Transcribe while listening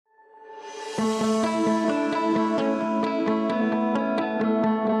All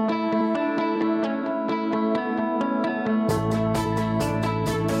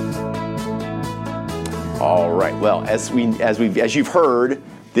right. Well, as you've heard,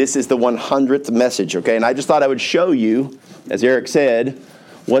 this is the 100th message, okay? And I just thought I would show you, as Eric said,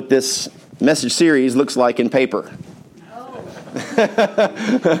 what this message series looks like in paper. Oh.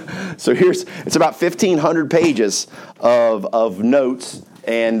 So it's about 1,500 pages of notes,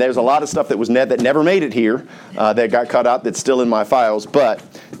 and there's a lot of stuff that never made it here, that got cut out, that's still in my files. But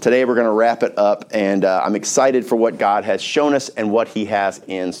today we're going to wrap it up, and I'm excited for what God has shown us and what He has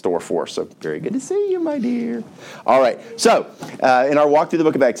in store for us. So very good to see you, my dear. All right. So in our walk through the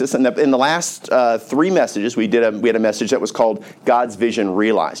book of Exodus, in the last 3 messages, we had a message that was called God's Vision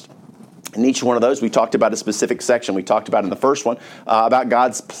Realized. In each one of those, we talked about a specific section. We talked about in the first one about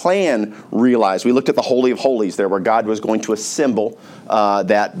God's plan realized. We looked at the Holy of Holies there, where God was going to assemble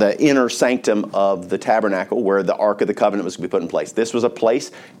that the inner sanctum of the tabernacle, where the Ark of the Covenant was going to be put in place. This was a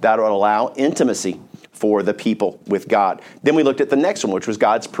place that would allow intimacy for the people with God. Then we looked at the next one, which was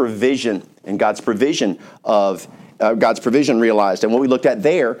God's provision, and God's provision realized. And what we looked at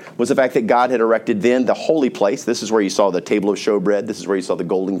there was the fact that God had erected then the holy place. This is where you saw the table of showbread. This is where you saw the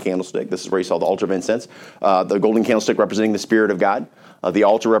golden candlestick. This is where you saw the altar of incense. The golden candlestick representing the Spirit of God. The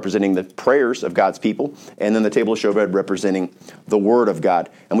altar representing the prayers of God's people. And then the table of showbread representing the Word of God.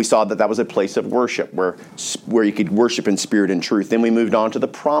 And we saw that that was a place of worship where you could worship in spirit and truth. Then we moved on to the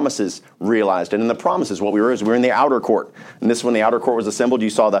promises realized. And in the promises, what we were in the outer court. And this is when the outer court was assembled. You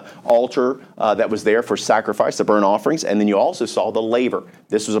saw the altar that was there for sacrifice, the burnt offerings. And then you also saw the laver.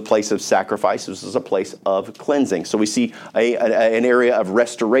 This was a place of sacrifice. This was a place of cleansing. So we see an area of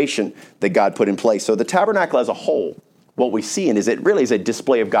restoration that God put in place. So the tabernacle as a whole, what we see is it really is a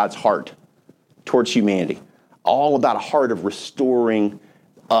display of God's heart towards humanity. All about a heart of restoring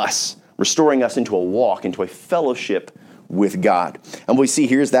us into a walk, into a fellowship with God. And what we see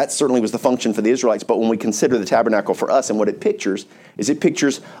here is that certainly was the function for the Israelites. But when we consider the tabernacle for us and what it pictures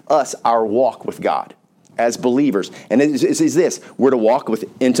us, our walk with God as believers. And it is this: we're to walk with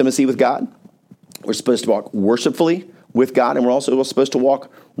intimacy with God. We're supposed to walk worshipfully with God. And we're also supposed to walk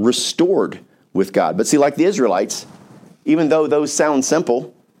restored with God. But see, like the Israelites, even though those sound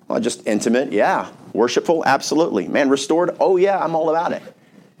simple, well, just intimate, yeah. Worshipful, absolutely. Man, restored, oh yeah, I'm all about it.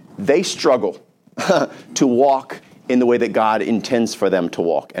 They struggle to walk in the way that God intends for them to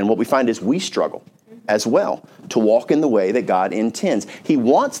walk. And what we find is we struggle as well to walk in the way that God intends. He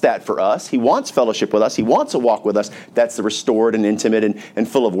wants that for us. He wants fellowship with us. He wants a walk with us that's the restored and intimate and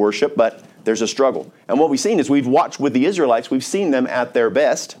full of worship, but there's a struggle. And what we've seen is we've watched with the Israelites, we've seen them at their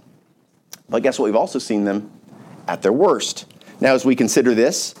best, but guess what? We've also seen them at their worst. Now, as we consider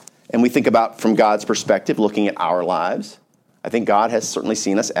this and we think about from God's perspective, looking at our lives, I think God has certainly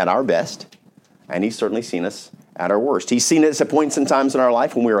seen us at our best, and He's certainly seen us at our worst. He's seen us at points and times in our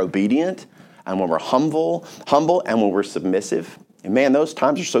life when we're obedient and when we're humble and when we're submissive. And man, those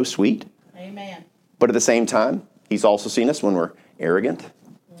times are so sweet. Amen. But at the same time, He's also seen us when we're arrogant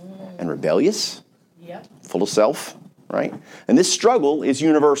and rebellious, full of self. Right? And this struggle is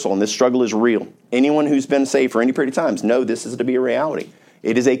universal, and this struggle is real. Anyone who's been saved for any period of time knows this is to be a reality.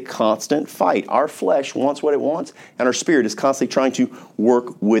 It is a constant fight. Our flesh wants what it wants, and our spirit is constantly trying to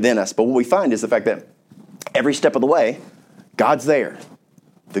work within us. But what we find is the fact that every step of the way, God's there.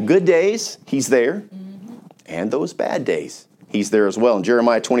 The good days, He's there, and those bad days, He's there as well. And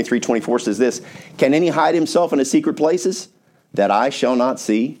Jeremiah 23:24 says this: "Can any hide himself in the secret places that I shall not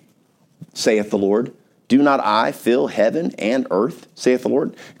see, saith the Lord? Do not I fill heaven and earth, saith the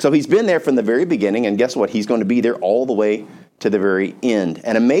Lord?" So He's been there from the very beginning, and guess what? He's going to be there all the way to the very end.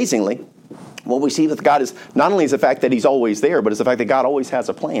 And amazingly, what we see with God is not only is the fact that He's always there, but it's the fact that God always has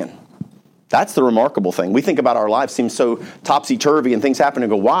a plan. That's the remarkable thing. We think about our lives seem so topsy-turvy and things happen and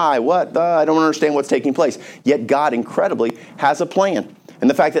go, why, what, I don't understand what's taking place. Yet God incredibly has a plan. And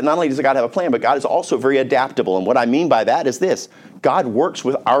the fact that not only does God have a plan, but God is also very adaptable. And what I mean by that is this: God works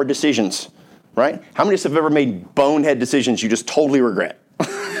with our decisions. Right? How many of us have ever made bonehead decisions you just totally regret?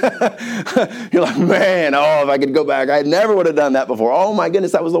 You're like, man, if I could go back, I never would have done that before. Oh my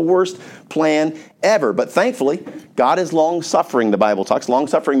goodness, that was the worst plan ever. But thankfully, God is long-suffering, the Bible talks.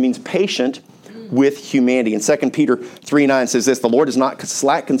 Long-suffering means patient with humanity. And 2 Peter 3:9 says this: "The Lord is not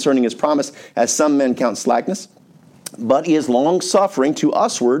slack concerning His promise, as some men count slackness, but He is long-suffering to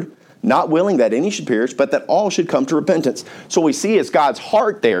usward, not willing that any should perish, but that all should come to repentance. So what we see is God's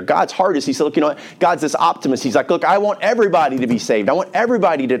heart there. God's heart is, he said, look, you know what? God's this optimist. He's like, look, I want everybody to be saved. I want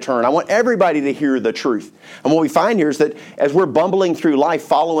everybody to turn. I want everybody to hear the truth. And what we find here is that as we're bumbling through life,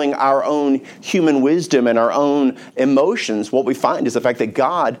 following our own human wisdom and our own emotions, what we find is the fact that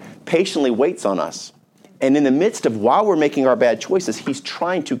God patiently waits on us. And in the midst of while we're making our bad choices, he's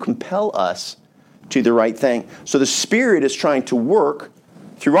trying to compel us to the right thing. So the Spirit is trying to work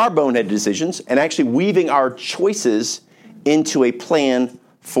through our boneheaded decisions and actually weaving our choices into a plan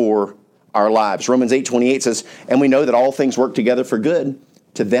for our lives. Romans 8:28 says, and we know that all things work together for good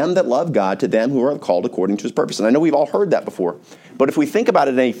to them that love God, to them who are called according to his purpose. And I know we've all heard that before. But if we think about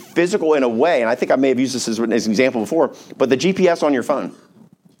it in a way, and I think I may have used this as an example before, but the GPS on your phone,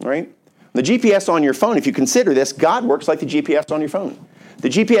 right? The GPS on your phone, if you consider this, God works like the GPS on your phone. The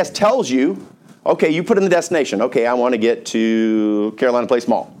GPS tells you, okay, you put in the destination. Okay, I want to get to Carolina Place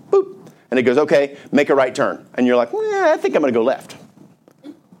Mall. Boop. And it goes, okay, make a right turn. And you're like, I think I'm going to go left.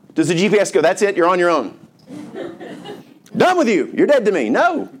 Does the GPS go, that's it, you're on your own? Done with you. You're dead to me.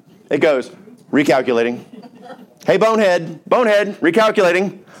 No. It goes, recalculating. Hey, bonehead,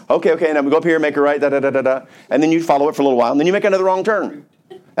 recalculating. Okay, now we go up here, make a right, da-da-da-da-da. And then you follow it for a little while, and then you make another wrong turn.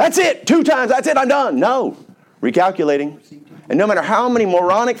 That's it. 2 times. That's it. I'm done. No. Recalculating. And no matter how many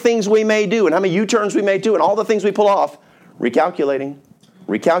moronic things we may do and how many U-turns we may do and all the things we pull off, recalculating.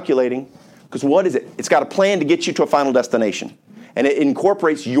 Because what is it? It's got a plan to get you to a final destination. And it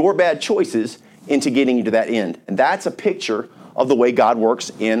incorporates your bad choices into getting you to that end. And that's a picture of the way God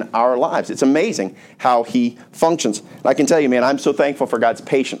works in our lives. It's amazing how he functions. And I can tell you, man, I'm so thankful for God's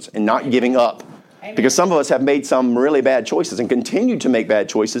patience and not giving up. Amen. Because some of us have made some really bad choices and continue to make bad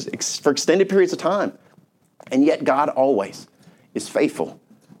choices for extended periods of time. And yet God always is faithful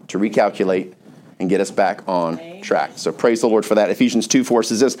to recalculate and get us back on track. So praise the Lord for that. Ephesians 2:4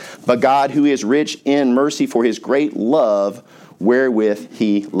 says this, but God who is rich in mercy for his great love wherewith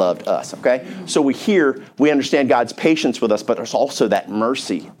he loved us. Okay? So we understand God's patience with us, but there's also that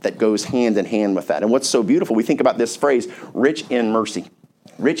mercy that goes hand in hand with that. And what's so beautiful, we think about this phrase, rich in mercy.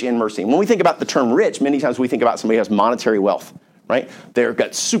 Rich in mercy. And when we think about the term rich, many times we think about somebody who has monetary wealth, right? They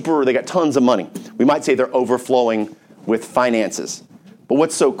got tons of money. We might say they're overflowing with finances. But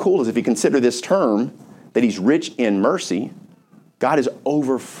what's so cool is if you consider this term, that he's rich in mercy, God is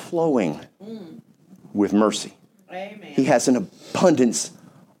overflowing with mercy. Amen. He has an abundance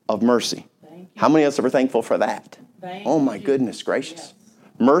of mercy. How many of us are thankful for that? Oh my goodness gracious. Yes.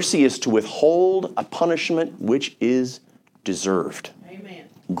 Mercy is to withhold a punishment which is deserved. Amen.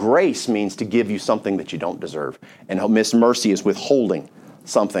 Grace means to give you something that you don't deserve. And mercy is withholding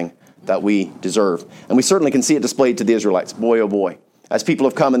something that we deserve. And we certainly can see it displayed to the Israelites. Boy, oh boy. As people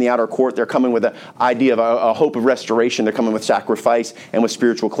have come in the outer court, they're coming with an idea of a hope of restoration. They're coming with sacrifice and with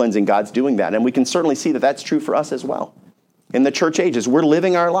spiritual cleansing. God's doing that. And we can certainly see that that's true for us as well. In the church ages, we're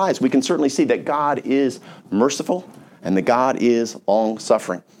living our lives. We can certainly see that God is merciful and that God is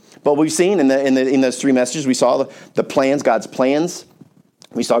long-suffering. But we've seen in those 3 messages, we saw the plans, God's plans.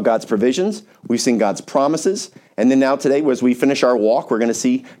 We saw God's provisions. We've seen God's promises. And then now today, as we finish our walk, we're going to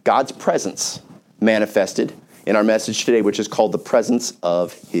see God's presence manifested in our message today, which is called the presence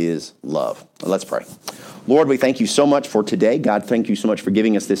of his love. Let's pray. Lord, we thank you so much for today. God, thank you so much for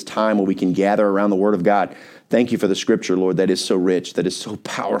giving us this time where we can gather around the word of God. Thank you for the scripture, Lord, that is so rich, that is so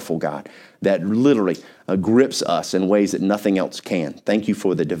powerful, God, that literally grips us in ways that nothing else can. Thank you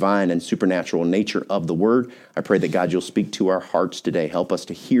for the divine and supernatural nature of the word. I pray that, God, you'll speak to our hearts today. Help us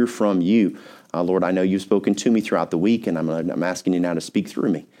to hear from you. Lord, I know you've spoken to me throughout the week, and I'm asking you now to speak through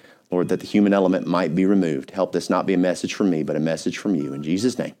me. Lord, that the human element might be removed. Help this not be a message from me, but a message from you. In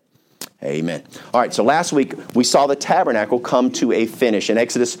Jesus' name, amen. All right, so last week we saw the tabernacle come to a finish. In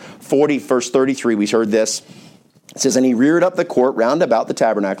Exodus 40, verse 33, we heard this. It says, and he reared up the court round about the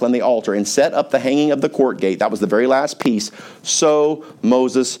tabernacle and the altar and set up the hanging of the court gate. That was the very last piece. So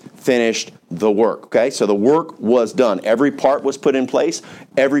Moses finished the work. Okay, so the work was done. Every part was put in place.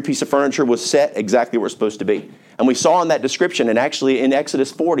 Every piece of furniture was set exactly where it's supposed to be. And we saw in that description, and actually in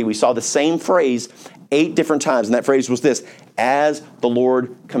Exodus 40, we saw the same phrase 8 different times. And that phrase was this, as the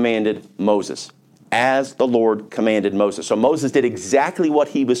Lord commanded Moses. As the Lord commanded Moses. So Moses did exactly what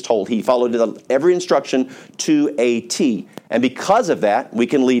he was told. He followed every instruction to a T. And because of that, we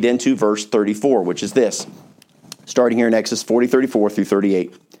can lead into verse 34, which is this. Starting here in Exodus 40, 34 through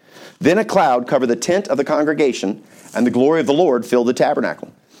 38. Then a cloud covered the tent of the congregation, and the glory of the Lord filled the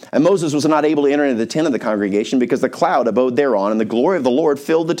tabernacle. And Moses was not able to enter into the tent of the congregation because the cloud abode thereon, and the glory of the Lord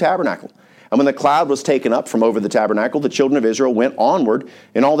filled the tabernacle. And when the cloud was taken up from over the tabernacle, the children of Israel went onward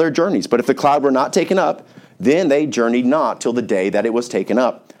in all their journeys. But if the cloud were not taken up, then they journeyed not till the day that it was taken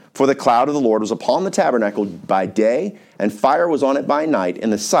up. For the cloud of the Lord was upon the tabernacle by day, and fire was on it by night, in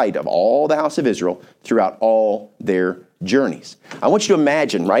the sight of all the house of Israel throughout all their journeys. I want you to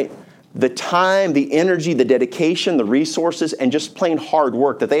imagine, right, the time, the energy, the dedication, the resources, and just plain hard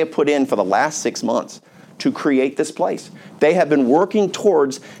work that they have put in for the last 6 months to create this place. They have been working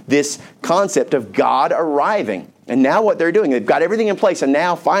towards this concept of God arriving. And now what they're doing, they've got everything in place, and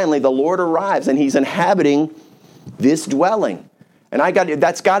now finally the Lord arrives, and he's inhabiting this dwelling. And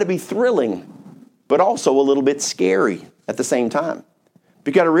that's got to be thrilling, but also a little bit scary at the same time.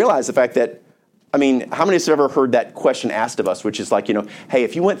 You've got to realize the fact that, how many of us have ever heard that question asked of us, which is like, hey,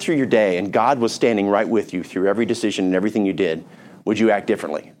 if you went through your day and God was standing right with you through every decision and everything you did, would you act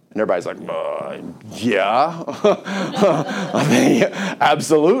differently? And everybody's like, yeah.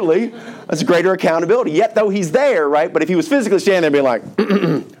 Absolutely. That's greater accountability. Yet though he's there, right? But if he was physically standing there being like,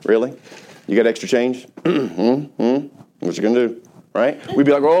 really? You got extra change? What you going to do? Right? We'd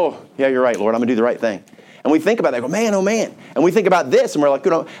be like, oh, yeah, you're right, Lord. I'm going to do the right thing. And we think about that, go, man, oh, man. And we think about this, and we're like,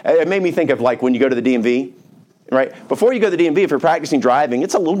 it made me think of like when you go to the DMV, right? Before you go to the DMV, if you're practicing driving,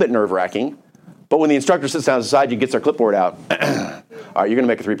 it's a little bit nerve-wracking. But when the instructor sits down beside you and gets their clipboard out, all right, you're going to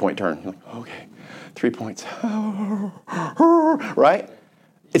make a 3-point turn. You're like, okay, 3 points. Right?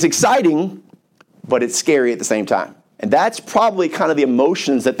 It's exciting, but it's scary at the same time. And that's probably kind of the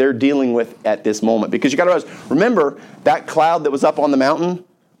emotions that they're dealing with at this moment. Because you got to realize, remember that cloud that was up on the mountain?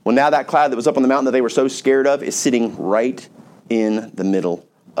 Well, now that cloud that was up on the mountain that they were so scared of is sitting right in the middle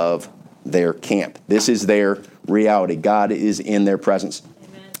of their camp. This is their reality. God is in their presence.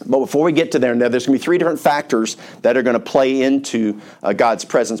 Amen. But before we get to there, there's going to be 3 different factors that are going to play into God's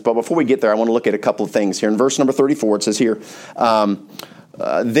presence. But before we get there, I want to look at a couple of things here. In verse number 34, it says here,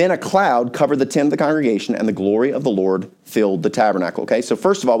 then a cloud covered the tent of the congregation, and the glory of the Lord filled the tabernacle. Okay, so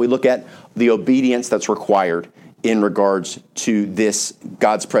first of all, we look at the obedience that's required in regards to this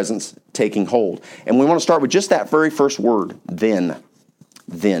God's presence taking hold. And we want to start with just that very first word, then.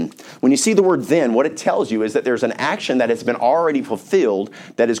 Then. When you see the word then, what it tells you is that there's an action that has been already fulfilled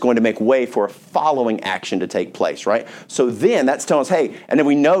that is going to make way for a following action to take place, right? So then, that's telling us, hey, and then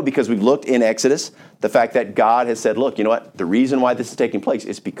we know because we've looked in Exodus, the fact that God has said, look, you know what? The reason why this is taking place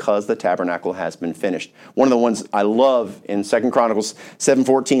is because the tabernacle has been finished. One of the ones I love in 2 Chronicles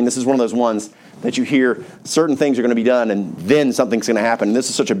 7:14, this is one of those ones that you hear certain things are going to be done and then something's going to happen. And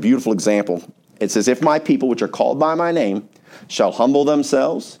this is such a beautiful example. It says, if my people, which are called by my name, shall humble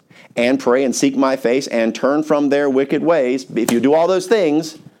themselves and pray and seek my face and turn from their wicked ways, if you do all those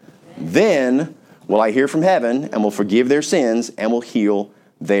things, then will I hear from heaven and will forgive their sins and will heal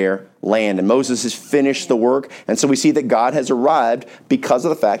their land. And Moses has finished the work. And so we see that God has arrived because of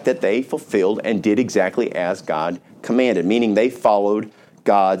the fact that they fulfilled and did exactly as God commanded, meaning they followed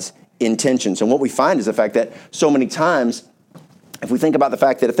God's intentions. And what we find is the fact that so many times, if we think about the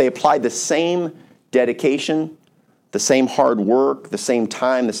fact that if they applied the same dedication, the same hard work, the same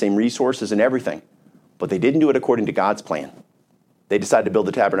time, the same resources and everything, but they didn't do it according to God's plan. They decided to build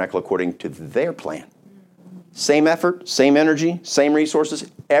the tabernacle according to their plan. Same effort, same energy, same resources.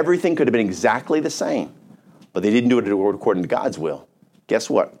 Everything could have been exactly the same, but they didn't do it according to God's will. Guess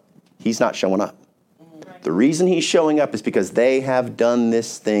what? He's not showing up. The reason he's showing up is because they have done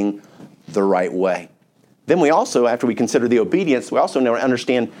this thing the right way. Then we also, after we consider the obedience, we also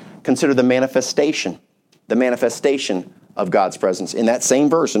consider the manifestation of God's presence. In that same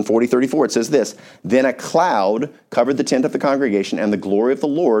verse, in 40:34, it says this, then a cloud covered the tent of the congregation, and the glory of the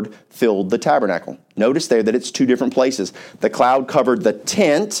Lord filled the tabernacle. Notice there that it's 2 different places. The cloud covered the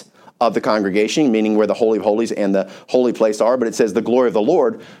tent of the congregation, meaning where the Holy of Holies and the holy place are, but it says the glory of the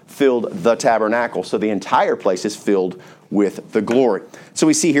Lord filled the tabernacle. So the entire place is filled with the glory. So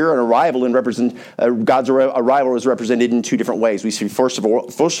we see here an arrival God's arrival is represented in 2 different ways. We see first of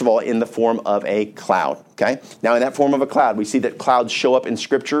all in the form of a cloud. Okay. Now in that form of a cloud, we see that clouds show up in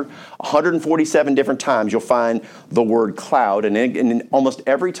Scripture 147 different times. You'll find the word cloud, and in almost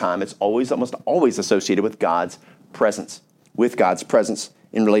every time, it's almost always associated with God's presence.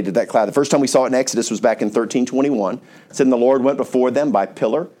 In related to that cloud. The first time we saw it in Exodus was back in 13:21. It said, and the Lord went before them by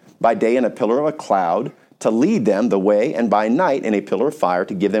day in a pillar of a cloud to lead them the way, and by night in a pillar of fire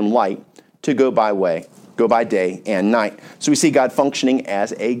to give them light to go by day and night. So we see God functioning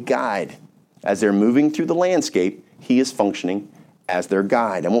as a guide. As they're moving through the landscape, he is functioning as their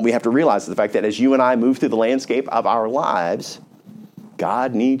guide. And what we have to realize is the fact that as you and I move through the landscape of our lives,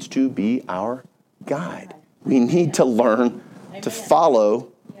 God needs to be our guide. We need to learn to follow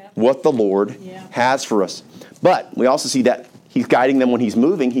what the Lord has for us. But we also see that he's guiding them when he's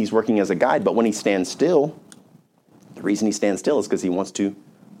moving. He's working as a guide. But when he stands still, the reason he stands still is because he wants to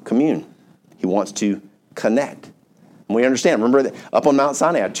commune. He wants to connect. And we understand, remember that up on Mount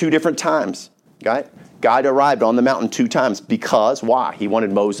Sinai at 2 different times, right? God arrived on the mountain 2 times because, why? He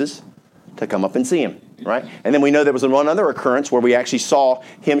wanted Moses to come up and see him, right? And then we know there was one other occurrence where we actually saw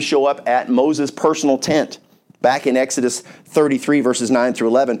him show up at Moses' personal tent. Back in Exodus 33, verses 9 through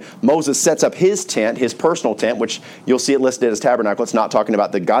 11, Moses sets up his tent, his personal tent, which you'll see it listed as tabernacle. It's not talking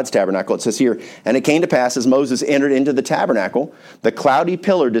about the God's tabernacle. It says here, and it came to pass as Moses entered into the tabernacle, the cloudy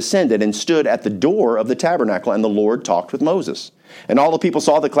pillar descended and stood at the door of the tabernacle, and the Lord talked with Moses. And all the people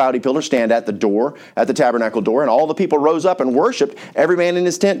saw the cloudy pillar stand at the door, at the tabernacle door, and all the people rose up and worshipped, every man in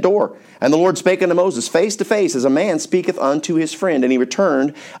his tent door. And the Lord spake unto Moses face to face, as a man speaketh unto his friend. And he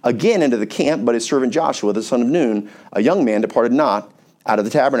returned again into the camp, but his servant Joshua, the son of Nun, a young man, departed not out of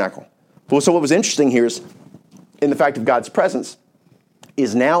the tabernacle. So what was interesting here is, in the fact of God's presence,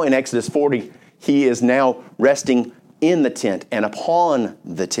 is now in Exodus 40, he is now resting in the tent and upon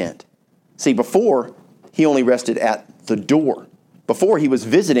the tent. See, before, he only rested at the door. Before, he was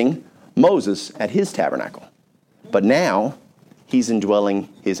visiting Moses at his tabernacle. But now, he's indwelling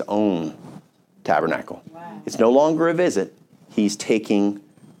his own tabernacle. Wow. It's no longer a visit. He's taking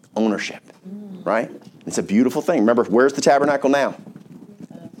ownership, right? It's a beautiful thing. Remember, where's the tabernacle now?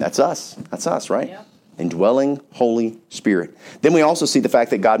 That's us. That's us, right? Yep. Indwelling Holy Spirit. Then we also see the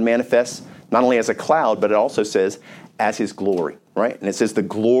fact that God manifests not only as a cloud, but it also says as his glory, right? And it says the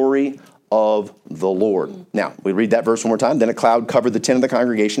glory of the Lord. Now, we read that verse one more time. Then a cloud covered the tent of the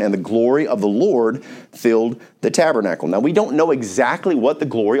congregation, and the glory of the Lord filled the tabernacle. Now, we don't know exactly what the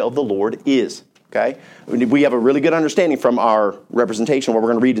glory of the Lord is, okay? We have a really good understanding from our representation of what we're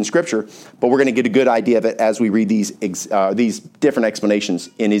going to read in Scripture, but we're going to get a good idea of it as we read these different explanations.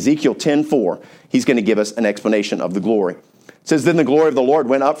 In Ezekiel 10:4, he's going to give us an explanation of the glory. It says, then the glory of the Lord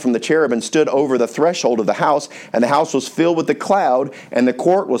went up from the cherub and stood over the threshold of the house, and the house was filled with the cloud, and the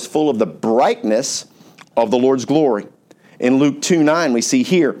court was full of the brightness of the Lord's glory. In Luke 2:9, we see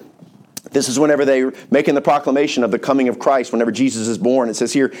here, this is whenever they're making the proclamation of the coming of Christ, whenever Jesus is born. It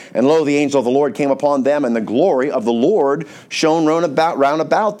says here, and lo, the angel of the Lord came upon them, and the glory of the Lord shone round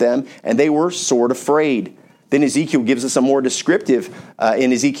about them, and they were sore afraid. Then Ezekiel gives us a more descriptive,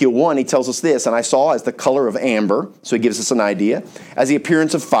 in Ezekiel 1, he tells us this, and I saw as the color of amber, so he gives us an idea, as the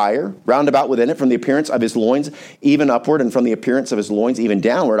appearance of fire, round about within it, from the appearance of his loins even upward, and from the appearance of his loins even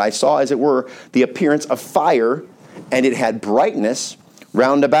downward, I saw as it were the appearance of fire, and it had brightness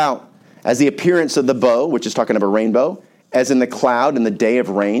round about, as the appearance of the bow, which is talking of a rainbow, as in the cloud in the day of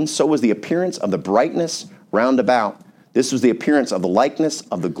rain, so was the appearance of the brightness round about. This was the appearance of the likeness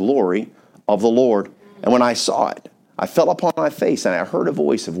of the glory of the Lord. And when I saw it, I fell upon my face, and I heard a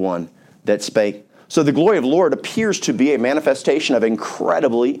voice of one that spake. So the glory of the Lord appears to be a manifestation of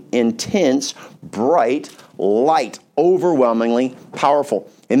incredibly intense, bright light, overwhelmingly powerful.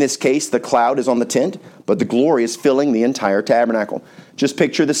 In this case, the cloud is on the tent, but the glory is filling the entire tabernacle. Just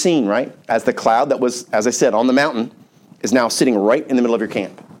picture the scene, right? As the cloud that was, as I said, on the mountain is now sitting right in the middle of your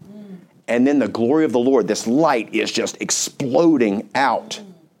camp. And then the glory of the Lord, this light is just exploding out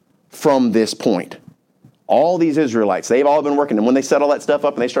from this point. All these Israelites, they've all been working. And when they set all that stuff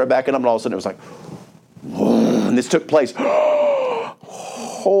up and they started backing up, and all of a sudden it was like, whoa, and this took place.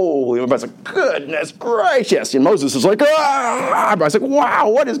 Holy, everybody's like, goodness gracious. And Moses is like, ah! I was like, wow,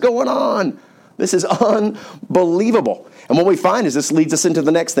 what is going on? This is unbelievable. And what we find is this leads us into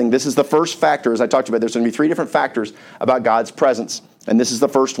the next thing. This is the first factor, as I talked about. There's going to be 3 different factors about God's presence. And this is the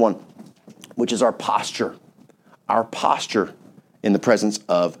first one, which is our posture. Our posture in the presence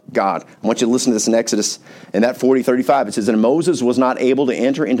of God. I want you to listen to this in Exodus. In that 40:35, it says, and Moses was not able to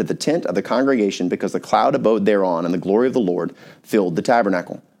enter into the tent of the congregation because the cloud abode thereon, and the glory of the Lord filled the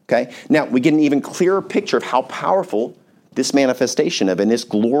tabernacle. Okay? Now, we get an even clearer picture of how powerful this manifestation of and this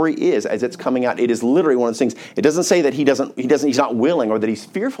glory is as it's coming out. It is literally one of those things. It doesn't say that he's not willing or that he's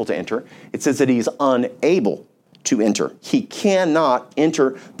fearful to enter. It says that he's unable to enter. He cannot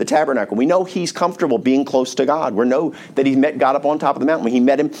enter the tabernacle. We know he's comfortable being close to God. We know that he met God up on top of the mountain when he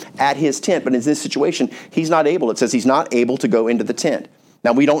met him at his tent. But in this situation, he's not able. It says he's not able to go into the tent.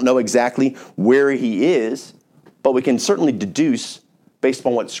 Now, we don't know exactly where he is, but we can certainly deduce, based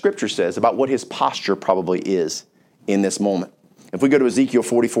upon what Scripture says, about what his posture probably is in this moment. If we go to Ezekiel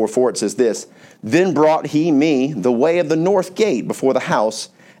 44:4, it says this, then brought he me the way of the north gate before the house,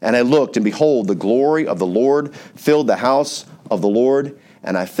 and I looked, and behold, the glory of the Lord filled the house of the Lord,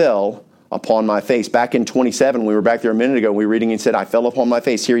 and I fell upon my face. Back in 27, we were back there a minute ago, we were reading and said, I fell upon my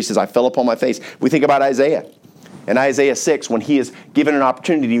face. Here he says, I fell upon my face. We think about Isaiah. In Isaiah 6, when he is given an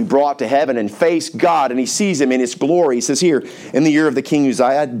opportunity to be brought to heaven and face God, and he sees him in his glory, he says here, in the year of the king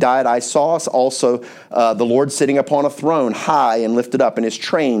Uzziah died, I saw also the Lord sitting upon a throne, high and lifted up, and his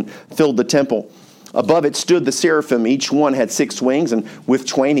train filled the temple. Above it stood the seraphim. Each one had 6 wings, and with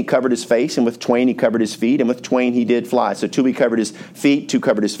twain he covered his face, and with twain he covered his feet, and with twain he did fly. So 2 he covered his feet, 2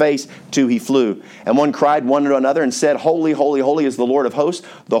 covered his face, 2 he flew. And one cried one to another and said, Holy, holy, holy is the Lord of hosts.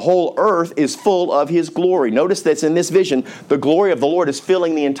 The whole earth is full of his glory. Notice that in this vision, the glory of the Lord is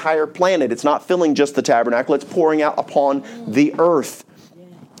filling the entire planet. It's not filling just the tabernacle. It's pouring out upon the earth.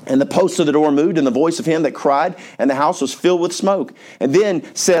 And the posts of the door moved, and the voice of him that cried, and the house was filled with smoke. And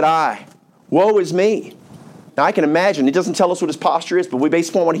then said I, Woe is me. Now I can imagine, it doesn't tell us what his posture is, but we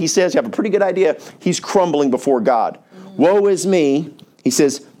based upon what he says, you have a pretty good idea. He's crumbling before God. Woe is me, he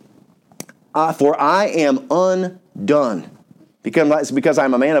says, for I am undone. Because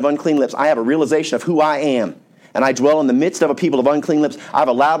I'm a man of unclean lips, I have a realization of who I am. And I dwell in the midst of a people of unclean lips. I've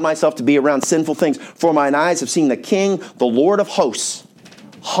allowed myself to be around sinful things. For mine eyes have seen the King, the Lord of hosts,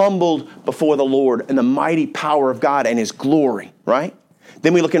 humbled before the Lord in the mighty power of God and his glory, right?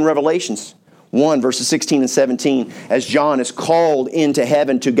 Then we look in Revelations 1, verses 16 and 17, as John is called into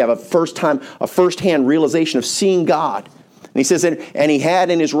heaven to have a first-hand realization of seeing God. And he says, and he had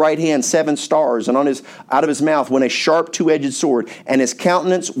in his right hand 7 stars, and out of his mouth went a sharp 2-edged sword, and his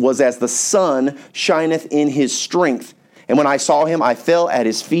countenance was as the sun shineth in his strength. And when I saw him, I fell at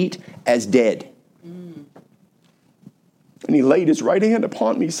his feet as dead. And he laid his right hand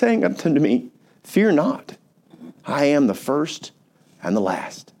upon me, saying unto me, Fear not, I am the first and the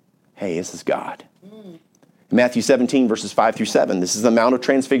last. Hey, this is God. In Matthew 17, verses 5 through 7, this is the Mount of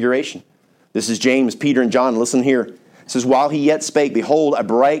Transfiguration. This is James, Peter, and John. Listen here. It says, While he yet spake, behold, a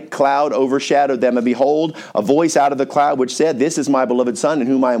bright cloud overshadowed them. And behold, a voice out of the cloud which said, This is my beloved Son, in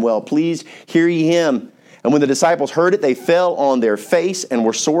whom I am well pleased. Hear ye him. And when the disciples heard it, they fell on their face and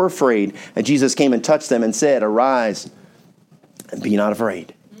were sore afraid. And Jesus came and touched them and said, Arise, and be not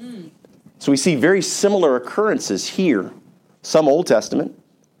afraid. So we see very similar occurrences here. Some Old Testament,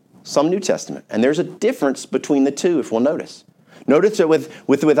 some New Testament. And there's a difference between the two, if we'll notice. Notice it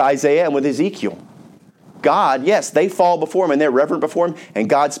with Isaiah and with Ezekiel. God, yes, they fall before him and they're reverent before him, and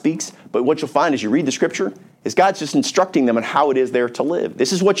God speaks. But what you'll find as you read the scripture is God's just instructing them on how it is they're to live.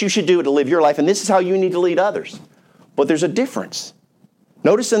 This is what you should do to live your life, and this is how you need to lead others. But there's a difference.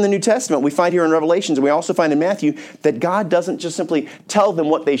 Notice in the New Testament, we find here in Revelations, and we also find in Matthew, that God doesn't just simply tell them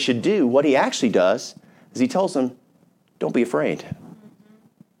what they should do. What he actually does is he tells them, don't be afraid.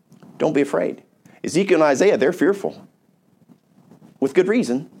 Don't be afraid. Ezekiel and Isaiah, they're fearful. With good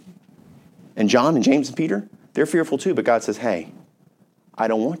reason. And John and James and Peter, they're fearful too. But God says, hey, I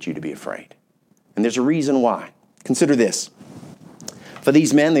don't want you to be afraid. And there's a reason why. Consider this. For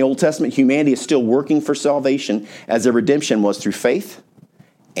these men, the Old Testament humanity is still working for salvation, as their redemption was through faith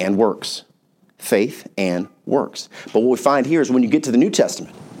and works. Faith and works. But what we find here is when you get to the New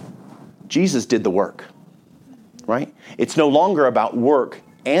Testament, Jesus did the work. Right? It's no longer about work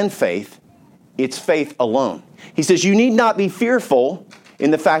and faith. It's faith alone. He says you need not be fearful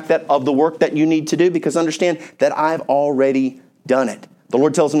in the fact that of the work that you need to do, because understand that I've already done it. The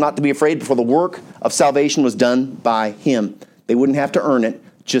Lord tells them not to be afraid, for the work of salvation was done by him. They wouldn't have to earn it,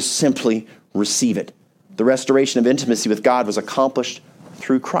 just simply receive it. The restoration of intimacy with God was accomplished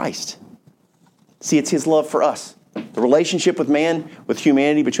through Christ. See, it's his love for us. The relationship with man, with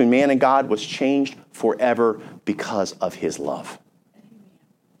humanity, between man and God was changed forever because of his love.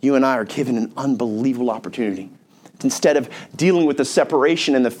 You and I are given an unbelievable opportunity. Instead of dealing with the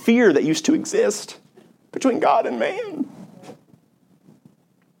separation and the fear that used to exist between God and man.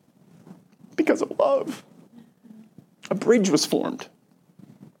 Because of love. A bridge was formed.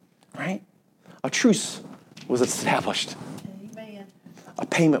 Right? A truce was established. Amen. A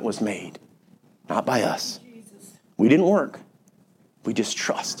payment was made. Not by us. Jesus. We didn't work. We just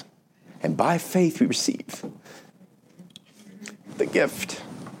trust. And by faith we receive the gift.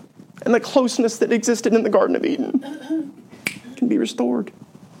 And the closeness that existed in the Garden of Eden can be restored.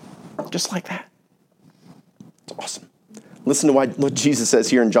 Just like that. It's awesome. Listen to what Jesus says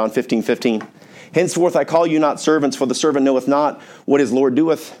here in John 15:15. Henceforth I call you not servants, for the servant knoweth not what his Lord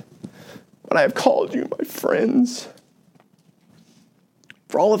doeth. But I have called you my friends.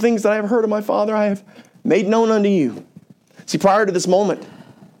 For all the things that I have heard of my Father, I have made known unto you. See, prior to this moment,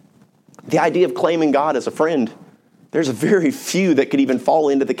 the idea of claiming God as a friend, there's a very few that could even fall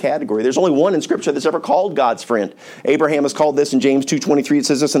into the category. There's only one in Scripture that's ever called God's friend. Abraham is called this in James 2:23. It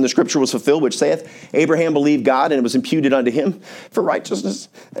says this, and the Scripture was fulfilled, which saith, Abraham believed God, and it was imputed unto him for righteousness,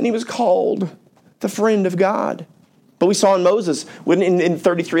 and he was called the friend of God. But we saw in Moses, in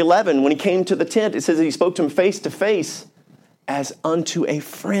 33:11, when he came to the tent, it says that he spoke to him face to face as unto a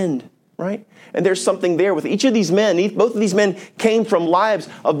friend, right? And there's something there with each of these men. Both of these men came from lives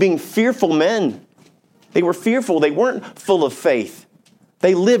of being fearful men. They were fearful. They weren't full of faith.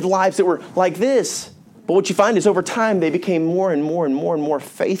 They lived lives that were like this. But what you find is over time, they became more and more and more and more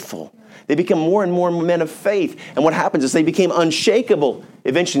faithful. They became more and more men of faith. And what happens is they became unshakable.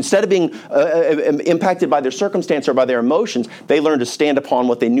 Eventually, instead of being impacted by their circumstance or by their emotions, they learned to stand upon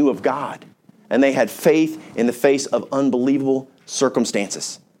what they knew of God. And they had faith in the face of unbelievable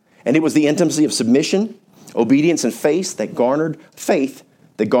circumstances. And it was the intimacy of submission, obedience, and faith that garnered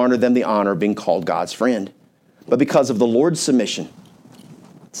them the honor of being called God's friend. But because of the Lord's submission,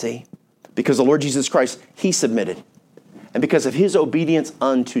 see, because the Lord Jesus Christ, he submitted. And because of his obedience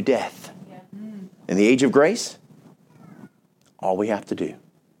unto death. In the age of grace, all we have to do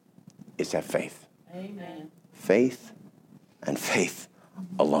is have faith. Amen. Faith and faith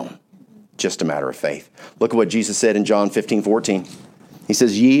alone. Just a matter of faith. Look at what Jesus said in John 15:14. He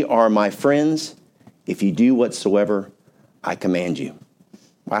says, ye are my friends if you do whatsoever I command you.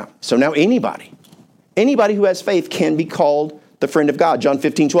 Wow. So now anybody who has faith can be called the friend of God. John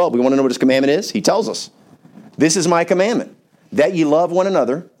 15:12. We want to know what his commandment is? He tells us. This is my commandment, that ye love one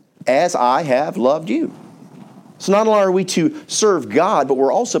another as I have loved you. So not only are we to serve God, but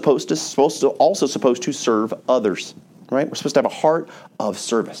we're also supposed to serve others. Right? We're supposed to have a heart of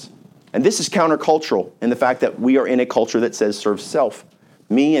service. And this is countercultural in the fact that we are in a culture that says serve self.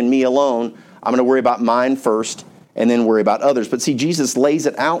 Me and me alone. I'm going to worry about mine first and then worry about others. But see, Jesus lays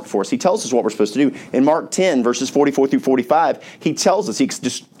it out for us. He tells us what we're supposed to do. In Mark 10, verses 44 through 45, he tells us, he's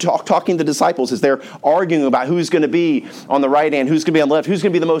just talking to the disciples as they're arguing about who's going to be on the right hand, who's going to be on the left, who's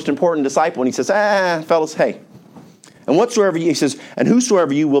going to be the most important disciple. And he says, fellas, hey. And whosoever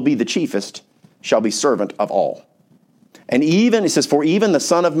you will be the chiefest shall be servant of all. And even, he says, for even the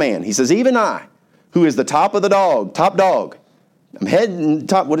Son of Man, he says, even I, who is the top dog, I'm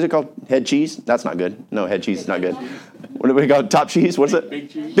top, what is it called? Head cheese? That's not good. No, head cheese is not good. What do we call it? Top cheese? What is it? Big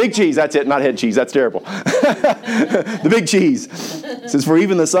cheese. Big cheese, that's it. Not head cheese. That's terrible. The big cheese. It says, for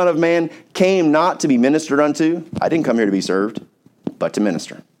even the Son of Man came not to be ministered unto. I didn't come here to be served, but to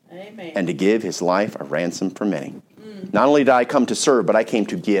minister. Amen. And to give his life a ransom for many. Not only did I come to serve, but I came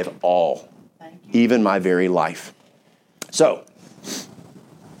to give all, even my very life. So,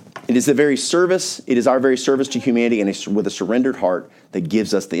 it is our very service to humanity, and with a surrendered heart that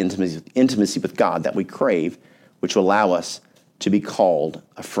gives us the intimacy with God that we crave, which will allow us to be called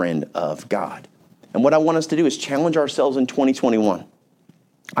a friend of God. And what I want us to do is challenge ourselves in 2021.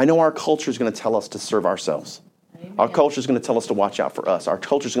 I know our culture is going to tell us to serve ourselves. Amen. Our culture is going to tell us to watch out for us. Our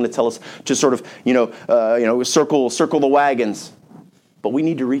culture is going to tell us to sort of, circle the wagons. But we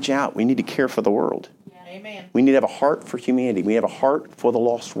need to reach out. We need to care for the world. Amen. We need to have a heart for humanity. We have a heart for the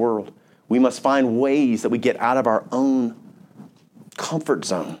lost world. We must find ways that we get out of our own comfort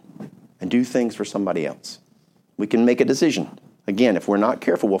zone and do things for somebody else. We can make a decision. Again, if we're not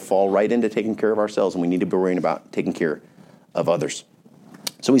careful, we'll fall right into taking care of ourselves, and we need to be worrying about taking care of others.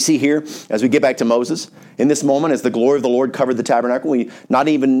 So we see here, as we get back to Moses, in this moment, as the glory of the Lord covered the tabernacle, not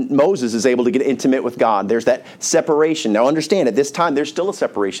even Moses is able to get intimate with God. There's that separation. Now understand, at this time, there's still a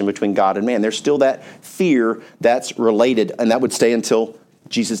separation between God and man. There's still that fear that's related, and that would stay until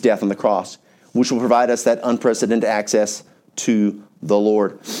Jesus' death on the cross, which will provide us that unprecedented access to the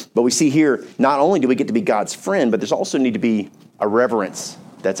Lord. But we see here, not only do we get to be God's friend, but there's also need to be a reverence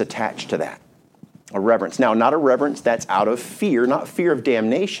that's attached to that. A reverence. Now, not a reverence that's out of fear, not fear of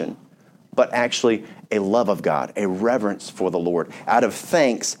damnation, but actually a love of God, a reverence for the Lord, out of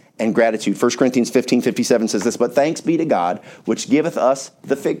thanks and gratitude. 1 Corinthians 15:57 says this, but thanks be to God, which giveth us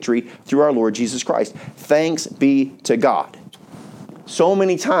the victory through our Lord Jesus Christ. Thanks be to God. So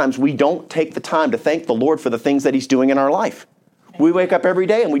many times we don't take the time to thank the Lord for the things that he's doing in our life. We wake up every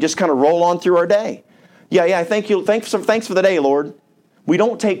day and we just kind of roll on through our day. Yeah, thank you. Thanks for the day, Lord. We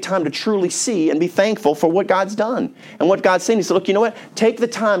don't take time to truly see and be thankful for what God's done and what God's saying. He said, look, you know what? Take the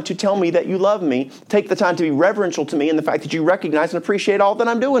time to tell me that you love me. Take the time to be reverential to me in the fact that you recognize and appreciate all that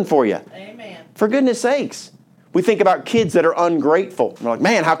I'm doing for you. Amen. For goodness sakes. We think about kids that are ungrateful. We're like,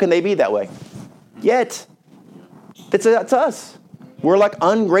 man, how can they be that way? Yet, that's us. We're like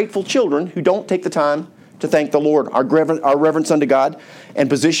ungrateful children who don't take the time to thank the Lord. Our reverence unto God and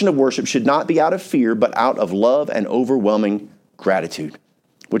position of worship should not be out of fear, but out of love and overwhelming gratitude,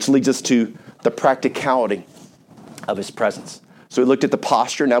 which leads us to the practicality of his presence. So we looked at the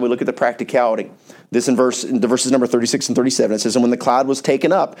posture, now we look at the practicality. This in the verses number 36 and 37, it says, and when the cloud was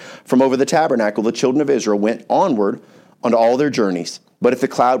taken up from over the tabernacle, the children of Israel went onward on all their journeys. But if the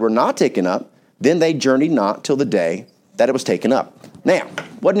cloud were not taken up, then they journeyed not till the day that it was taken up. Now,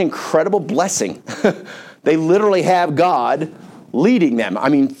 what an incredible blessing. They literally have God leading them. I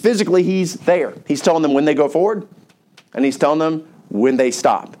mean, physically, he's there. He's telling them when they go forward, and he's telling them when they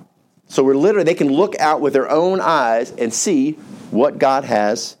stop. So they can look out with their own eyes and see what God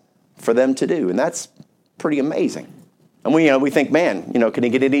has for them to do. And that's pretty amazing. And we think, man, can it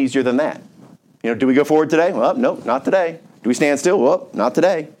get any easier than that? Do we go forward today? Well, no, not today. Do we stand still? Well, not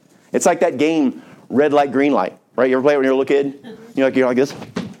today. It's like that game, red light, green light, right? You ever play it when you were a little kid? You're like this.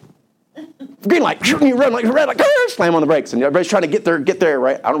 Green light, you run like red light, slam on the brakes. And everybody's trying to get there,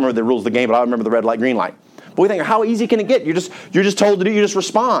 right? I don't remember the rules of the game, but I remember the red light, green light. But we think, how easy can it get? You're just told to do, you just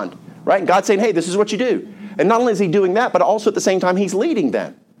respond. Right? And God's saying, hey, this is what you do. And not only is he doing that, but also at the same time, he's leading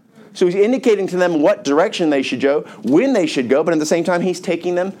them. So he's indicating to them what direction they should go, when they should go, but at the same time, he's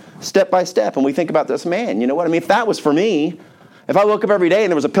taking them step by step. And we think about this, man, you know what? I mean, if that was for me, if I woke up every day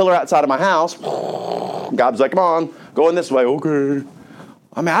and there was a pillar outside of my house, God's like, come on, going this way. Okay.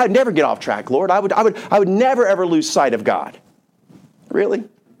 I mean, I'd never get off track, Lord. I would never, ever lose sight of God. Really?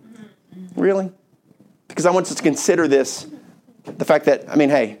 Really? Because I want us to consider this, the fact that,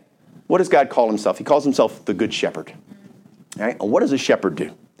 hey, what does God call himself? He calls himself the Good Shepherd. All right? And what does a shepherd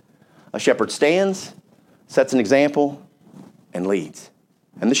do? A shepherd stands, sets an example, and leads.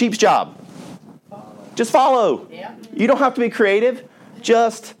 And the sheep's job, just follow. Yeah. You don't have to be creative.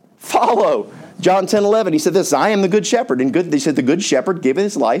 Just follow. John 10:11, he said this, I am the good shepherd. And they said the good shepherd giveth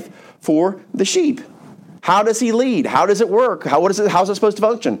his life for the sheep. How does he lead? How does it work? How's it supposed to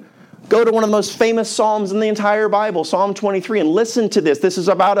function? Go to one of the most famous Psalms in the entire Bible, Psalm 23, and listen to this. This is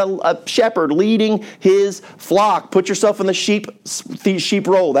about a shepherd leading his flock. Put yourself in the sheep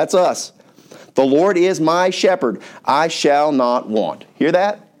role. That's us. The Lord is my shepherd. I shall not want. Hear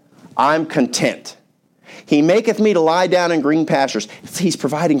that? I'm content. He maketh me to lie down in green pastures. He's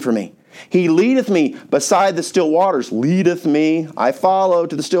providing for me. He leadeth me beside the still waters. Leadeth me, I follow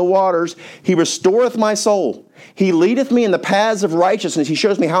to the still waters. He restoreth my soul. He leadeth me in the paths of righteousness. He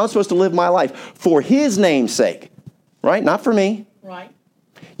shows me how I'm supposed to live my life for his name's sake. Right? Not for me. Right.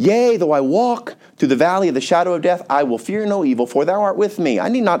 Yea, though I walk through the valley of the shadow of death, I will fear no evil, for thou art with me. I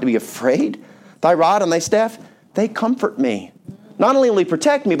need not to be afraid. Thy rod and thy staff, they comfort me. Not only will he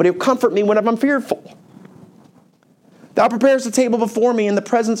protect me, but he'll comfort me whenever I'm fearful. Thou preparest a table before me in the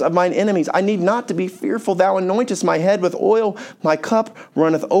presence of mine enemies. I need not to be fearful. Thou anointest my head with oil. My cup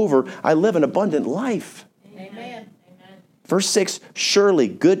runneth over. I live an abundant life. Amen. Verse 6, surely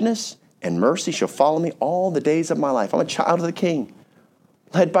goodness and mercy shall follow me all the days of my life. I'm a child of the King,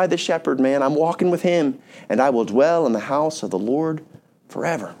 led by the shepherd, man. I'm walking with him, and I will dwell in the house of the Lord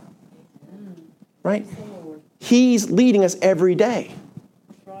forever. Right? He's leading us every day.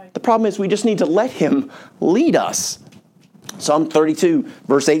 The problem is we just need to let him lead us. Psalm 32,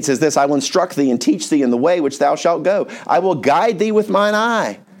 verse 8 says this, I will instruct thee and teach thee in the way which thou shalt go. I will guide thee with mine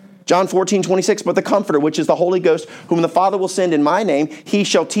eye. John 14:26, but the Comforter, which is the Holy Ghost, whom the Father will send in my name, he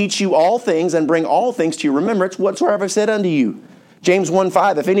shall teach you all things and bring all things to your remembrance, whatsoever I said unto you. James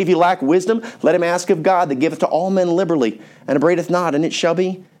 1:5, if any of you lack wisdom, let him ask of God that giveth to all men liberally, and upbraideth not, and it shall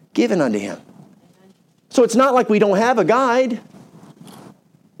be given unto him. So it's not like we don't have a guide.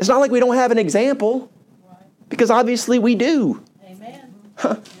 It's not like we don't have an example. Because obviously we do. Amen.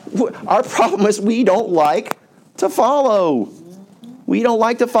 Our problem is we don't like to follow. We don't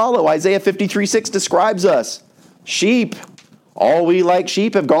like to follow. Isaiah 53:6 describes us. Sheep, all we like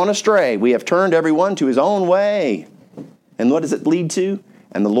sheep have gone astray. We have turned every one to his own way. And what does it lead to?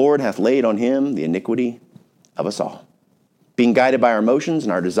 And the Lord hath laid on him the iniquity of us all. Being guided by our emotions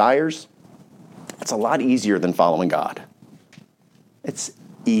and our desires, it's a lot easier than following God. It's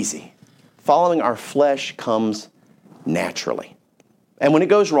easy. Following our flesh comes naturally. And when it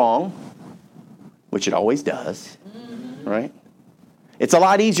goes wrong, which it always does, right? It's a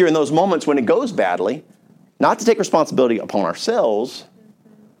lot easier in those moments when it goes badly, not to take responsibility upon ourselves,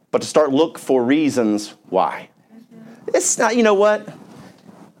 but to start look for reasons why. It's not, you know what?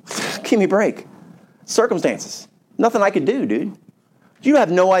 Give me a break. Circumstances. Nothing I could do, dude. You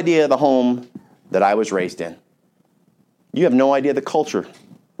have no idea the home that I was raised in. You have no idea the culture.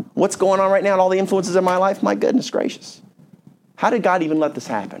 What's going on right now and all the influences in my life? My goodness gracious. How did God even let this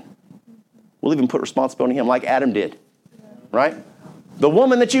happen? We'll even put responsibility on him like Adam did. Right? The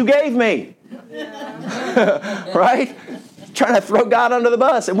woman that you gave me. Right? Trying to throw God under the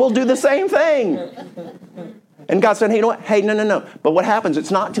bus. And we'll do the same thing. And God said, hey, you know what? Hey, no. But what happens,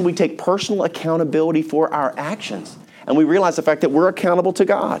 it's not until we take personal accountability for our actions. And we realize the fact that we're accountable to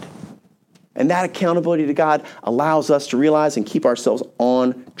God. And that accountability to God allows us to realize and keep ourselves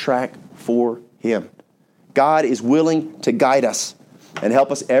on track for him. God is willing to guide us and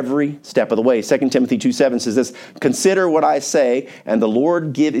help us every step of the way. 2 Timothy 2:7 says this, consider what I say, and the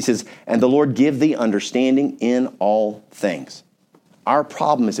Lord give thee understanding in all things. Our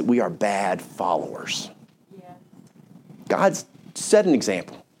problem is that we are bad followers. Yeah. God's set an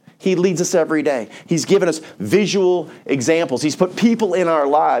example. He leads us every day. He's given us visual examples. He's put people in our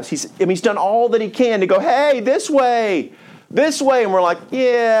lives. He's done all that he can to go, hey, this way. And we're like,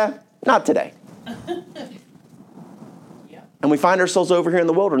 yeah, not today. And we find ourselves over here in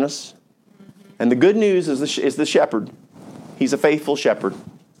the wilderness. And the good news is the shepherd. He's a faithful shepherd.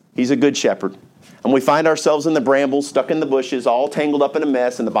 He's a good shepherd. And we find ourselves in the brambles, stuck in the bushes, all tangled up in a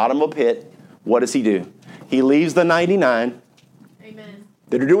mess in the bottom of a pit. What does he do? He leaves the 99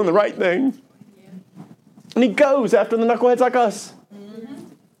 that are doing the right thing. Yeah. And he goes after the knuckleheads like us. Mm-hmm.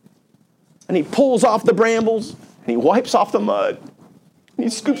 And he pulls off the brambles. And he wipes off the mud. And he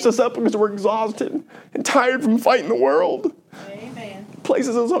scoops us up because we're exhausted and tired from fighting the world. Amen.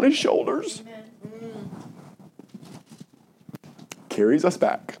 Places us on his shoulders. Amen. Carries us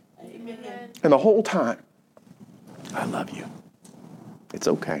back. Amen. And the whole time, I love you. It's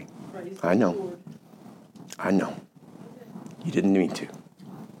okay. I know. I know. You didn't mean to.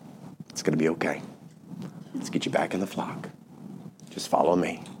 It's going to be okay. Let's get you back in the flock. Just follow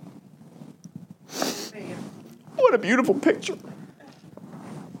me. What a beautiful picture.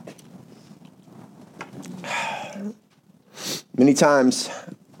 Many times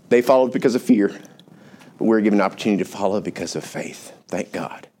they followed because of fear, but we're given an opportunity to follow because of faith. Thank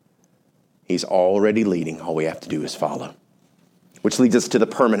God. He's already leading. All we have to do is follow. Which leads us to the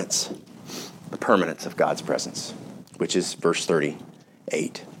permanence of God's presence, which is verse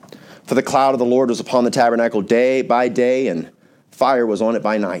 38. For the cloud of the Lord was upon the tabernacle day by day, and fire was on it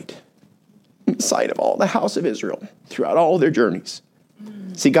by night, in the sight of all the house of Israel throughout all their journeys.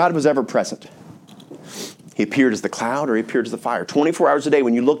 See, God was ever present. He appeared as the cloud or he appeared as the fire. 24 hours a day,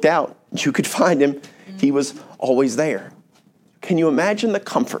 when you looked out, you could find him. He was always there. Can you imagine the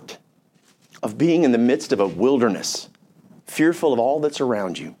comfort of being in the midst of a wilderness, fearful of all that's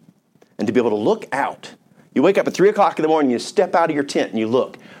around you, and to be able to look out? You wake up at 3 o'clock in the morning, you step out of your tent and you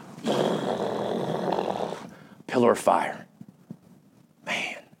look. Pillar of fire.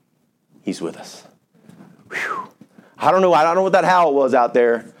 Man, he's with us. Whew. I don't know what that howl was out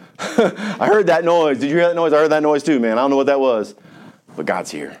there. I heard that noise. Did you hear that noise? I heard that noise too, man. I don't know what that was. But God's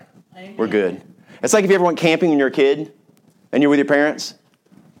here. Amen. We're good. It's like if you ever went camping when you're a kid and you're with your parents.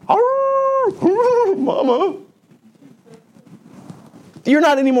 Mama. You're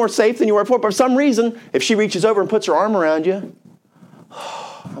not any more safe than you were before. But for some reason, if she reaches over and puts her arm around you,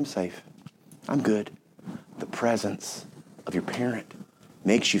 I'm safe. I'm good. The presence of your parent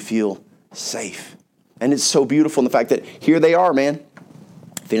makes you feel safe. And it's so beautiful in the fact that here they are, man.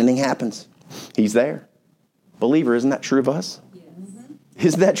 If anything happens, he's there. Believer, isn't that true of us? Yes.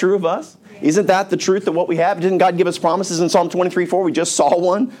 Isn't that true of us? Yes. Isn't that the truth of what we have? Didn't God give us promises in Psalm 23:4? We just saw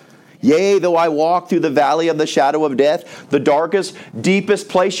one. Yea, though I walk through the valley of the shadow of death, the darkest, deepest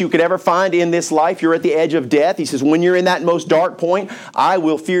place you could ever find in this life, you're at the edge of death. He says, when you're in that most dark point, I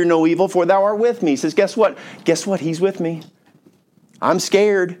will fear no evil, for thou art with me. He says, guess what? Guess what? He's with me. I'm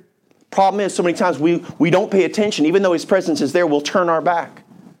scared. Problem is, so many times we don't pay attention. Even though his presence is there, we'll turn our back.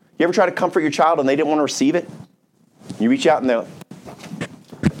 You ever try to comfort your child and they didn't want to receive it? You reach out and they're like,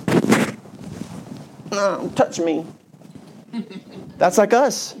 no, touch me. That's like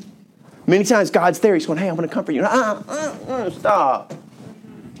us. Many times God's there. He's going, hey, I'm going to comfort you. Stop.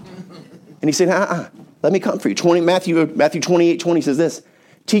 And he said, let me comfort you. Matthew 28:20 says this,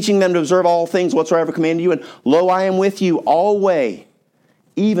 teaching them to observe all things whatsoever commanded you. And lo, I am with you always,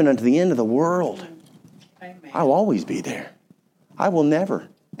 even unto the end of the world. Amen. I will always be there. I will never,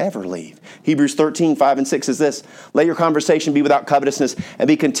 ever leave. Hebrews 13:5-6 says this, let your conversation be without covetousness, and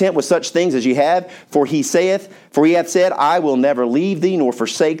be content with such things as ye have. For he hath said, I will never leave thee nor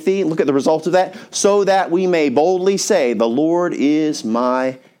forsake thee. Look at the result of that. So that we may boldly say, the Lord is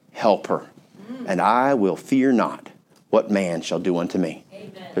my helper, and I will fear not what man shall do unto me.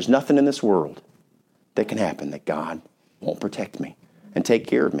 Amen. There's nothing in this world that can happen that God won't protect me and take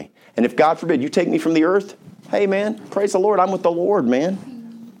care of me. And if God forbid you take me from the earth, hey man, praise the Lord, I'm with the Lord,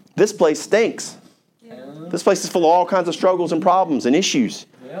 man. This place stinks. Yeah. This place is full of all kinds of struggles and problems and issues.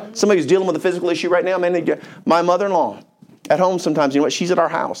 Yeah. Somebody who's dealing with a physical issue right now, man, my mother-in-law at home sometimes, you know what, she's at our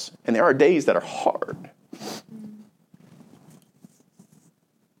house, and there are days that are hard.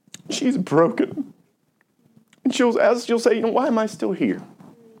 She's broken. And she'll say, you know, why am I still here?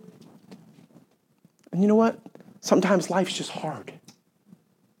 And you know what? Sometimes life's just hard.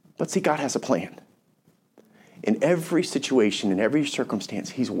 But see, God has a plan. In every situation, in every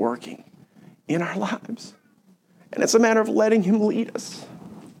circumstance, he's working in our lives. And it's a matter of letting him lead us,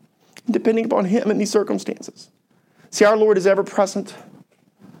 depending upon him in these circumstances. See, our Lord is ever present.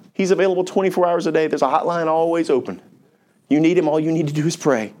 He's available 24 hours a day. There's a hotline always open. You need him, all you need to do is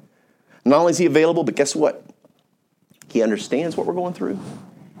pray. Not only is he available, but guess what? He understands what we're going through.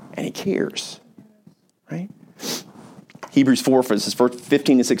 and he cares, right? Hebrews 4, verses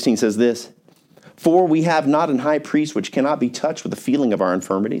 15 and 16 says this, "For we have not an high priest which cannot be touched with the feeling of our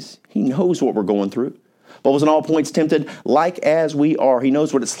infirmities. He knows what we're going through, but was in all points tempted like as we are." He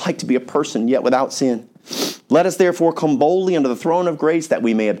knows what it's like to be a person yet without sin. "Let us therefore come boldly unto the throne of grace that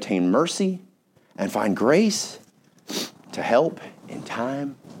we may obtain mercy and find grace to help in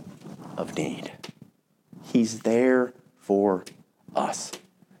time of need." He's there for us.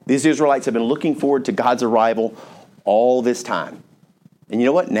 These Israelites have been looking forward to God's arrival all this time. And you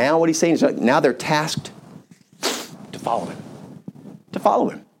know what? Now what he's saying is now they're tasked to follow him. To follow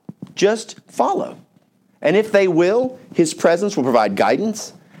him. Just follow. And if they will, his presence will provide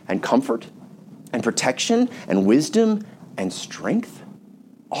guidance and comfort and protection and wisdom and strength.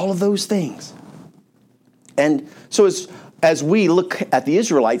 All of those things. And so as we look at the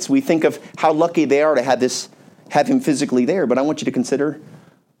Israelites, we think of how lucky they are to have him physically there. But I want you to consider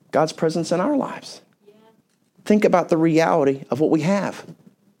God's presence in our lives. Think about the reality of what we have.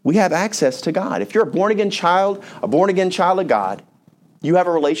 We have access to God. If you're a born-again child of God, you have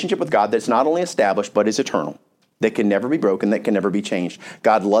a relationship with God that's not only established, but is eternal, that can never be broken, that can never be changed.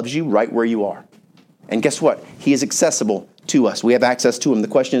 God loves you right where you are. And guess what? He is accessible to us. We have access to him. The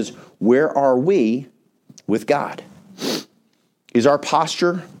question is, where are we with God? Is our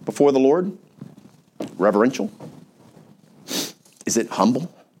posture before the Lord reverential? Is it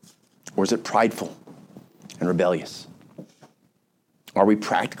humble? Or is it prideful and rebellious? Are we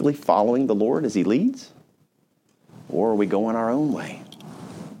practically following the Lord as he leads? Or are we going our own way?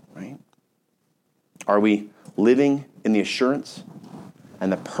 Right? Are we living in the assurance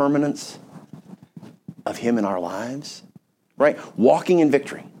and the permanence of him in our lives? Right? Walking in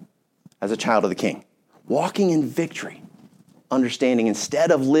victory as a child of the King. Walking in victory. Understanding instead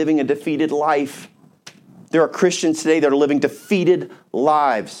of living a defeated life. There are Christians today that are living defeated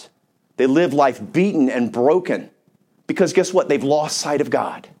lives. They live life beaten and broken because guess what? They've lost sight of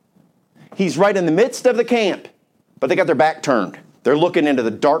God. He's right in the midst of the camp, but they got their back turned. They're looking into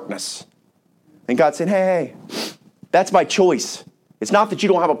the darkness. And God said, hey, that's by choice. It's not that you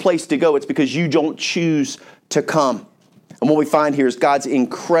don't have a place to go. It's because you don't choose to come. And what we find here is God's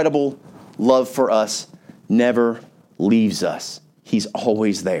incredible love for us never leaves us. He's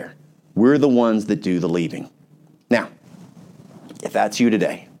always there. We're the ones that do the leaving. Now, if that's you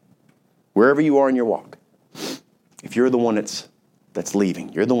today, wherever you are in your walk, if you're the one that's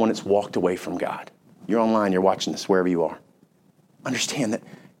leaving, you're the one that's walked away from God, you're online, you're watching this, wherever you are, understand that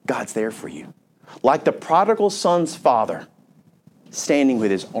God's there for you. Like the prodigal son's father, standing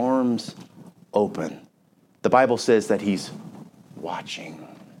with his arms open. The Bible says that he's watching.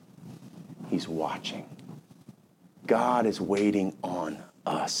 He's watching. God is waiting on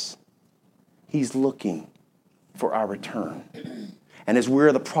us. He's looking for our return. And as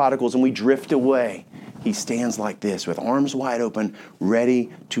we're the prodigals and we drift away, he stands like this with arms wide open,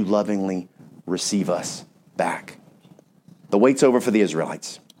 ready to lovingly receive us back. The wait's over for the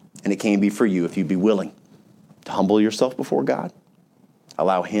Israelites, and it can be for you if you'd be willing to humble yourself before God,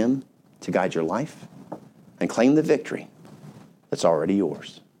 allow him to guide your life, and claim the victory that's already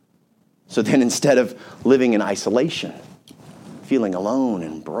yours. So then instead of living in isolation, feeling alone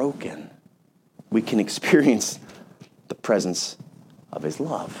and broken, we can experience the presence of his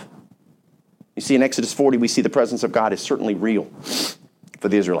love. You see, in Exodus 40, we see the presence of God is certainly real for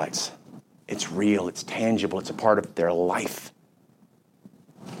the Israelites. It's real, it's tangible, it's a part of their life.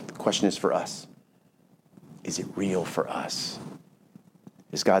 The question is for us. Is it real for us?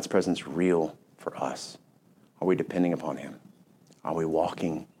 Is God's presence real for us? Are we depending upon him? Are we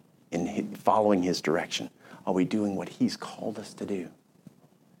walking in following his direction? Are we doing what he's called us to do?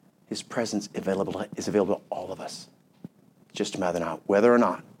 His presence is available to all of us. It's just a matter of whether or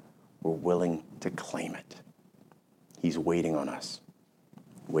not we're willing to claim it. He's waiting on us,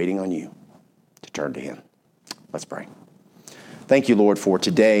 waiting on you to turn to him. Let's pray. Thank you, Lord, for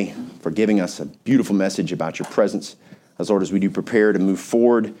today, for giving us a beautiful message about your presence. Lord, as we do prepare to move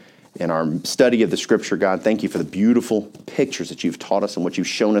forward in our study of the Scripture, God, thank you for the beautiful pictures that you've taught us and what you've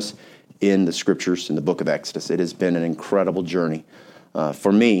shown us in the Scriptures in the book of Exodus. It has been an incredible journey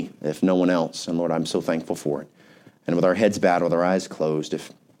for me, if no one else. And Lord, I'm so thankful for it. And with our heads bowed, with our eyes closed,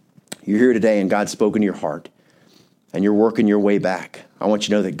 if you're here today and God's spoken to your heart and you're working your way back, I want you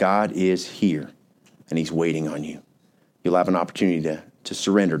to know that God is here and he's waiting on you. You'll have an opportunity to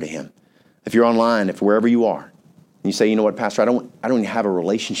surrender to him. If you're online, if wherever you are, and you say, you know what, Pastor, I don't even have a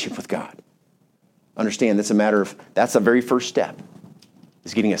relationship with God. Understand, that's the very first step,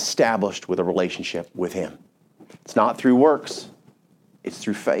 is getting established with a relationship with him. It's not through works. It's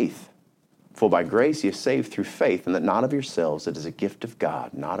through faith. For by grace you are saved through faith, and that not of yourselves, it is a gift of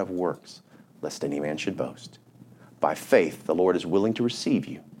God, not of works, lest any man should boast. By faith, the Lord is willing to receive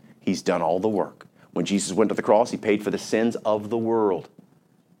you. He's done all the work. When Jesus went to the cross, he paid for the sins of the world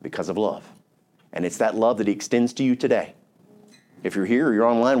because of love. And it's that love that he extends to you today. If you're here or you're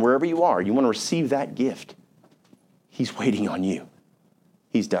online, wherever you are, you want to receive that gift. He's waiting on you.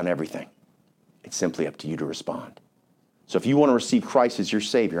 He's done everything. It's simply up to you to respond. So if you want to receive Christ as your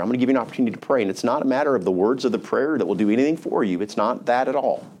Savior, I'm going to give you an opportunity to pray. And it's not a matter of the words of the prayer that will do anything for you. It's not that at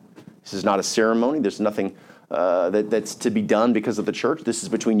all. This is not a ceremony. There's nothing that's to be done because of the church. This is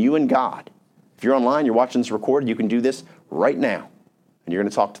between you and God. If you're online, you're watching this recorded, you can do this right now. And you're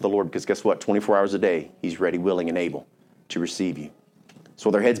going to talk to the Lord because guess what? 24 hours a day, he's ready, willing, and able to receive you. So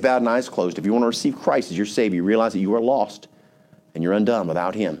with our heads bowed and eyes closed, if you want to receive Christ as your Savior, you realize that you are lost and you're undone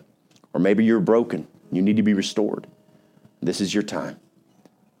without him. Or maybe you're broken. You need to be restored. This is your time.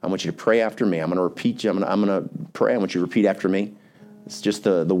 I want you to pray after me. I'm going to repeat you. I'm going to pray. I want you to repeat after me. It's just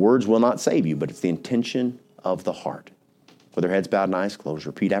the words will not save you, but it's the intention of the heart. With our heads bowed and eyes closed,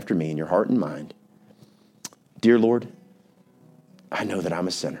 repeat after me in your heart and mind. Dear Lord, I know that I'm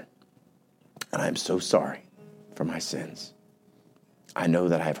a sinner, and I am so sorry for my sins. I know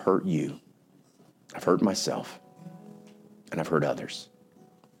that I've hurt you, I've hurt myself, and I've hurt others.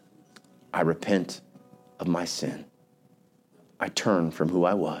 I repent of my sin. I turn from who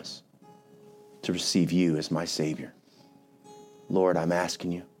I was to receive you as my Savior. Lord, I'm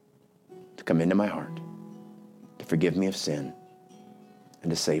asking you to come into my heart, to forgive me of sin, and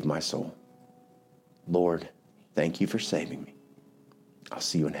to save my soul. Lord, thank you for saving me. I'll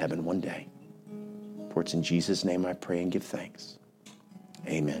see you in heaven one day. For it's in Jesus' name I pray and give thanks.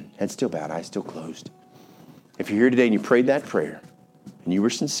 Amen. Head still bowed, eyes still closed. If you're here today and you prayed that prayer, and you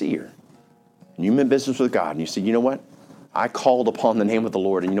were sincere, and you meant business with God, and you said, you know what? I called upon the name of the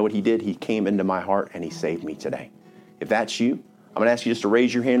Lord, and you know what he did? He came into my heart, and he saved me today. If that's you, I'm going to ask you just to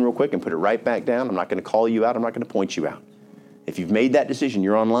raise your hand real quick and put it right back down. I'm not going to call you out. I'm not going to point you out. If you've made that decision,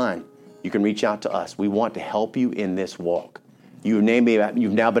 you're online, you can reach out to us. We want to help you in this walk. You've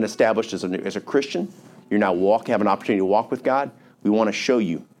now been established as a Christian. You're now have an opportunity to walk with God. We want to show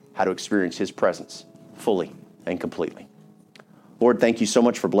you how to experience his presence fully and completely. Lord, thank you so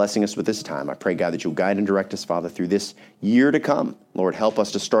much for blessing us with this time. I pray, God, that you'll guide and direct us, Father, through this year to come. Lord, help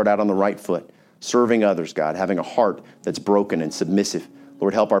us to start out on the right foot, serving others, God, having a heart that's broken and submissive.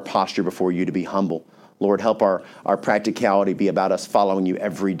 Lord, help our posture before you to be humble. Lord, help our practicality be about us following you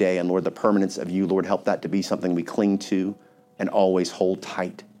every day. And Lord, the permanence of you, Lord, help that to be something we cling to and always hold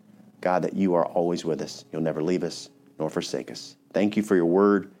tight. God, that you are always with us. You'll never leave us nor forsake us. Thank you for your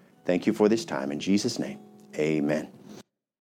word. Thank you for this time. In Jesus' name, amen.